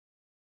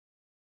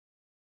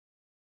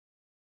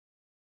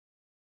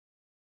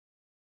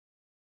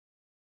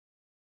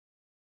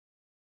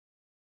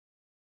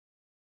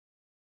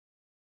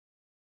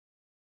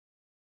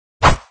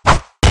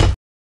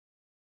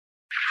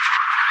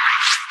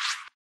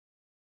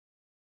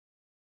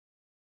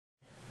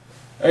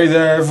Hey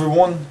there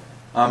everyone,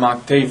 I'm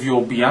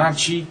Octavio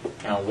Bianchi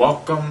and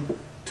welcome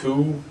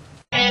to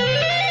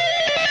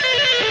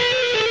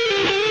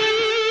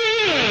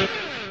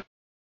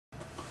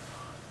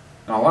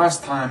Now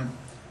last time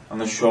on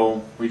the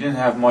show we didn't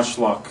have much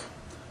luck.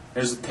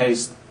 Here's a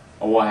taste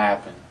of what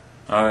happened.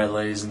 Alright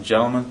ladies and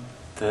gentlemen,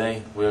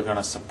 today we're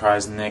gonna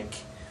surprise Nick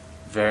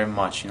very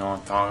much, you know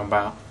what I'm talking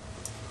about?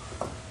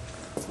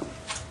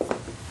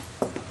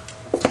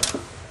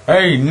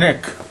 Hey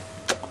Nick,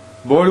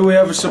 boy, do we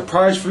have a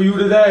surprise for you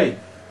today?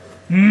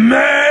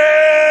 Math!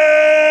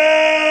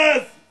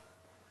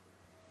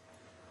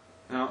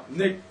 Now,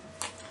 Nick,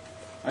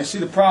 I see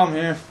the problem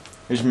here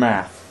is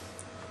math.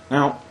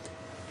 Now,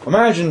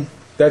 imagine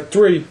that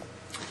three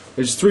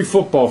is 3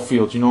 football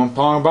fields, you know what I'm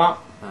talking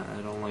about?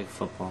 I don't like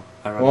football.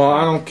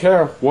 I don't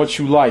care what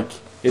you like.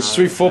 It's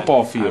 3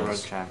 football fields. I run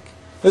track.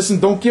 Listen,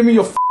 don't give me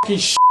your fucking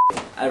shit.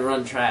 I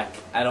run track.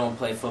 I don't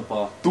play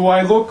football. Do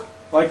I look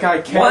like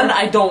I care? 1,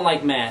 I don't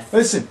like math.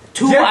 Listen.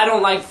 2, I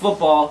don't like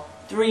football.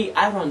 3,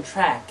 I run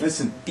track.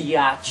 Listen.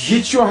 Biatch.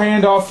 Get your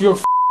hand off your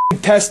f***ing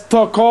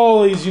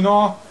testicles, you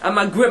know?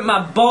 I'ma grip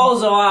my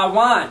balls all I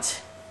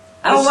want.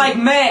 I don't like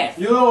math.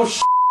 You little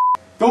shit.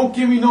 Don't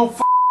give me no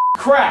f***ing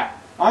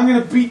crap. I'm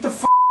gonna beat the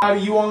f*** out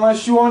of you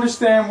unless you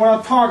understand what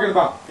I'm talking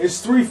about.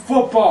 It's 3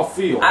 football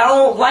fields. I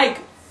don't like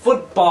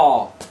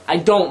football. I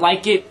don't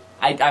like it.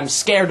 I'm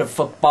scared of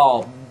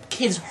football.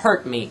 Kids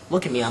hurt me.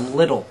 Look at me, I'm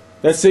little.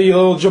 That's it, you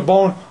little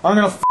jabron. I'm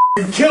gonna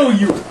f***ing kill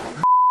you.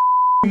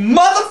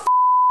 Motherfucker!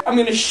 I'm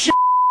gonna shit.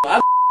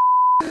 I'm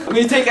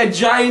gonna take a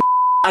giant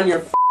on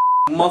your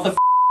motherfucker.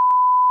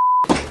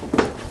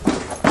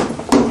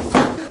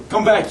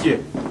 Come back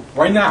here.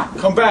 Right now.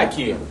 Come back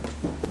here.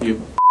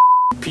 You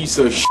piece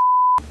of shit.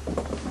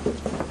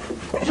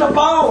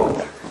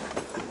 Jabone!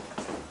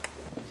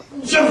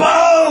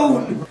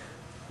 Jabone!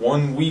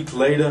 1 week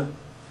later,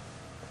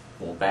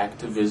 we're back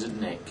to visit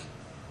Nick.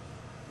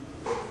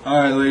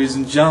 Alright, ladies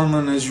and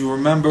gentlemen, as you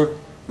remember,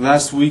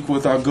 last week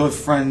with our good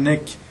friend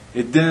Nick,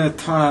 it didn't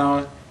turn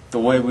out the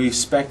way we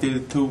expected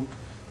it to.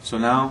 So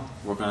now,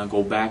 we're going to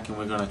go back and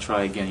we're going to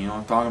try again. You know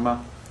what I'm talking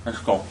about? Let's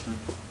go.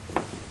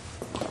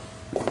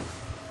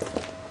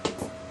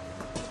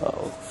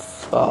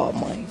 Oh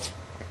my.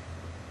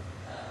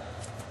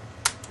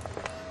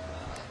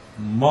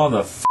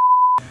 Motherf***.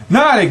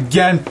 Not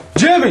again!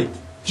 Jimmy!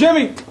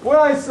 Jimmy! What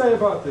did I say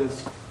about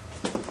this?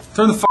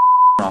 Turn the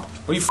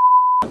off. What you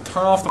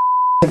turn off the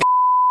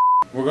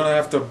We're gonna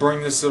have to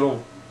bring this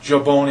little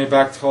jaboni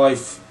back to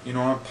life. You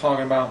know what I'm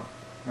talking about?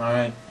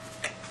 Alright.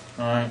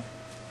 Alright.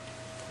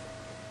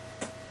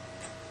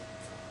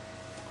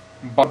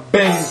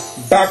 Bang!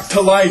 Back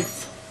to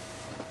life!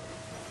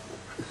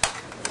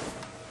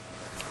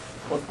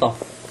 What the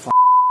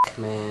f***,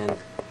 man?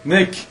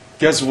 Nick,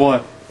 guess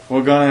what?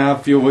 We're gonna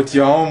help you with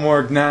your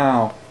homework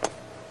now.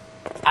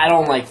 I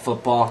don't like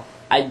football.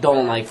 I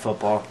don't like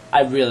football.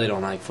 I really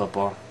don't like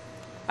football.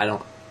 I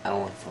don't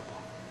like football.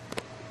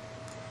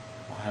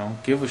 I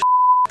don't give a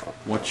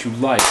what you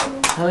like.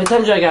 How many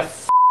times do I gotta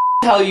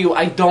tell you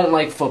I don't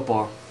like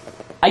football?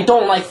 I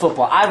don't like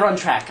football. I run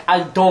track.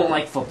 I don't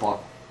like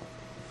football.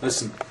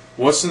 Listen,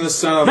 what's in the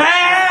center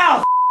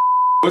of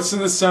What's in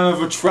the center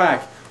of a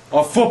track?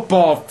 A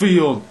football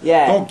field.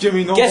 Yeah. Don't give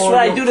me no Guess more what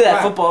I your do to that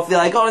crap. football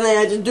field? I go in there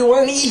and I just do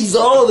one of these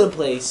all over the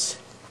place.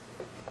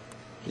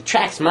 The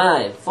track's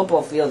mine.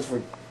 Football field's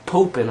for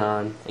pooping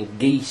on and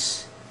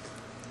geese.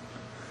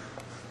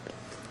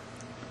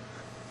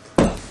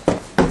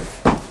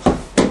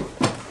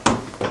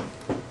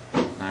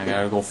 I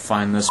gotta go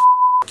find this.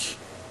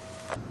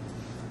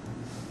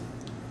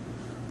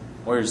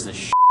 Where's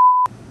this?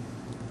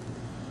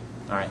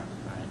 Alright,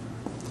 alright.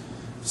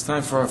 It's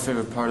time for our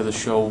favorite part of the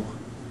show.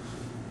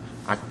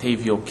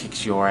 Octavio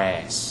kicks your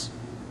ass.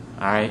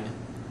 Alright?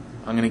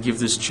 I'm gonna give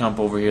this chump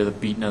over here the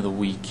beating of the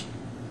week.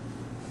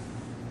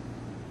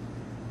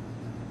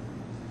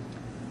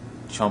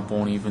 Chump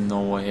won't even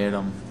know what hit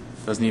him.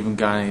 Doesn't even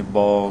got any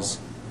balls.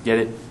 Get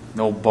it?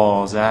 No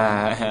balls.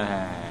 Ah.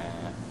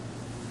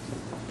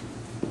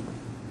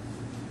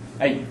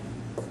 Hey.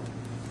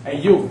 Hey,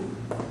 you.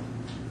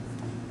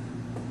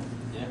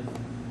 Yeah.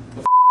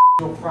 The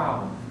your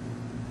problem?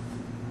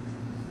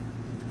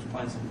 Just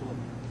playing some pool.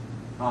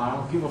 Oh, I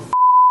don't give a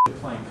you're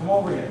playing. Come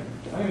over here.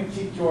 I'm gonna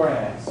kick your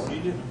ass. What are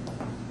you doing?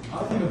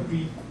 I'm gonna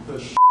beat the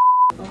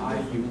out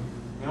of you.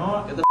 You know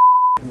what? Get the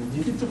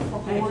You get the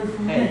fuck away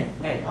from me.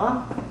 Hey.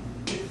 Huh?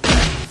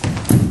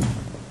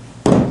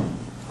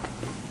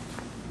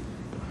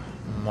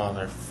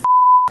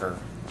 Motherfucker.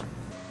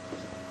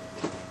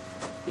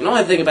 You know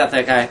what I think about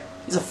that guy?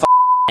 He's a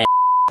ass.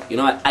 You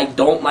know what? I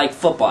don't like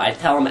football. I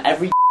tell him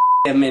every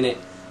minute,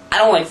 I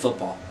don't like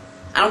football.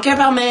 I don't care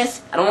about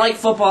math. I don't like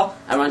football.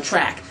 I run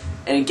track.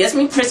 And it gets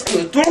me pissed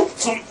to throw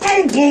some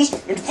elbows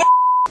and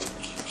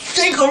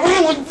shake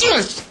around like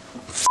this.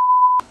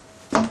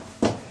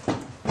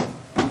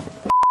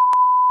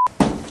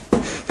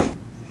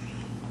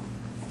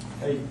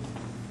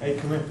 Hey,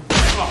 come here.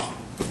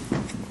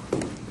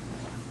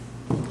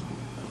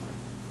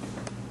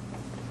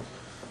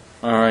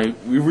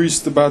 Alright, we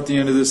reached about the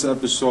end of this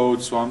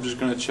episode, so I'm just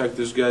gonna check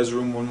this guy's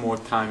room one more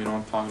time, you know what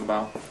I'm talking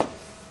about?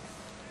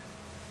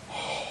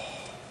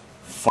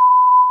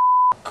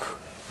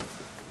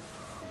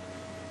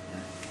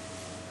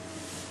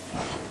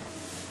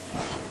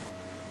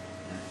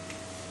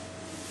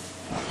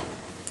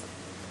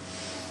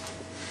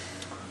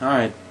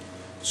 Alright,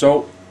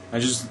 so I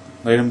just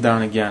laid him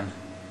down again.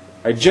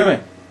 Hey, Jimmy!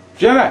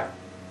 Jimmy!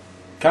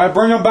 Can I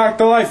bring him back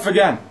to life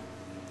again?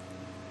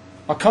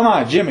 Oh, come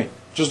on, Jimmy.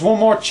 Just one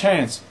more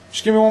chance.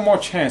 Just give me one more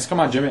chance. Come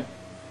on, Jimmy.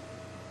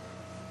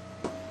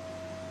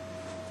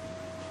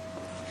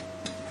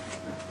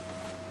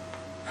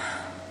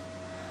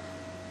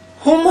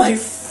 Oh my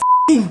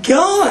f***ing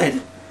God!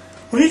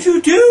 What did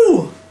you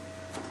do?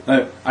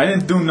 I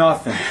didn't do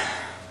nothing.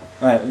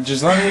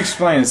 Just let me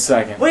explain a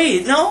second.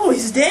 Wait, no,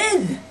 he's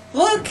dead.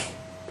 Look.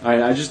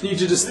 Alright, I just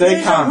need you to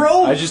stay calm.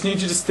 I just need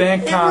you to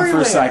stay calm for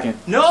a second.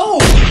 No!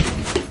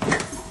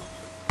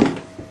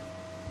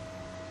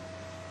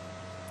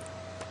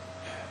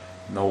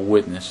 No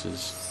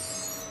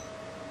witnesses.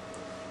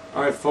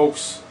 Alright,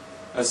 folks.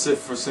 That's it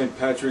for St.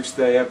 Patrick's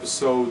Day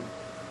episode.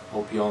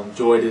 Hope you all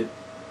enjoyed it.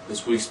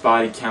 This week's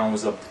body count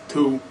was up to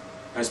 2.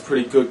 That's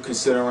pretty good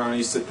considering around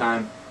Easter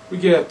time. We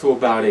get up to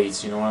about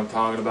 8, you know what I'm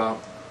talking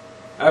about?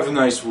 Have a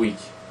nice week.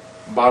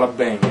 Bada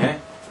bang, eh?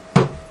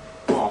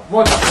 Oh,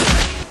 what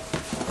the...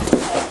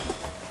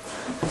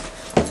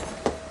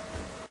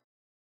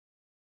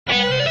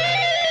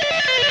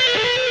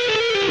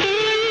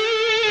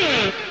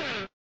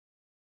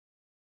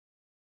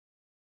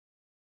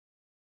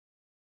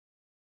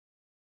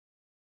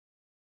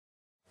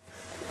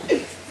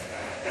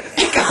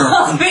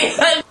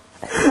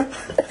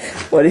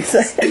 What did he say?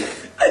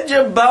 A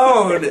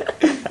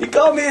jabone. You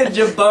called me a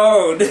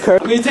jabone. I'm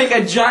gonna take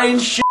a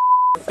giant shit in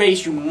your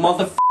face, you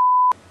motherfucker.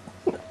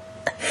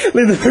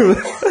 Leave the room.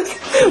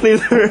 Leave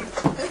the room.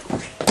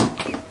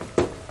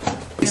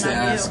 Please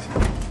ask.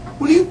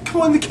 What are you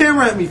pointing the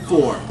camera at me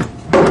for?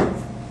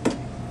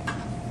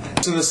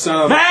 Listen to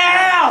some...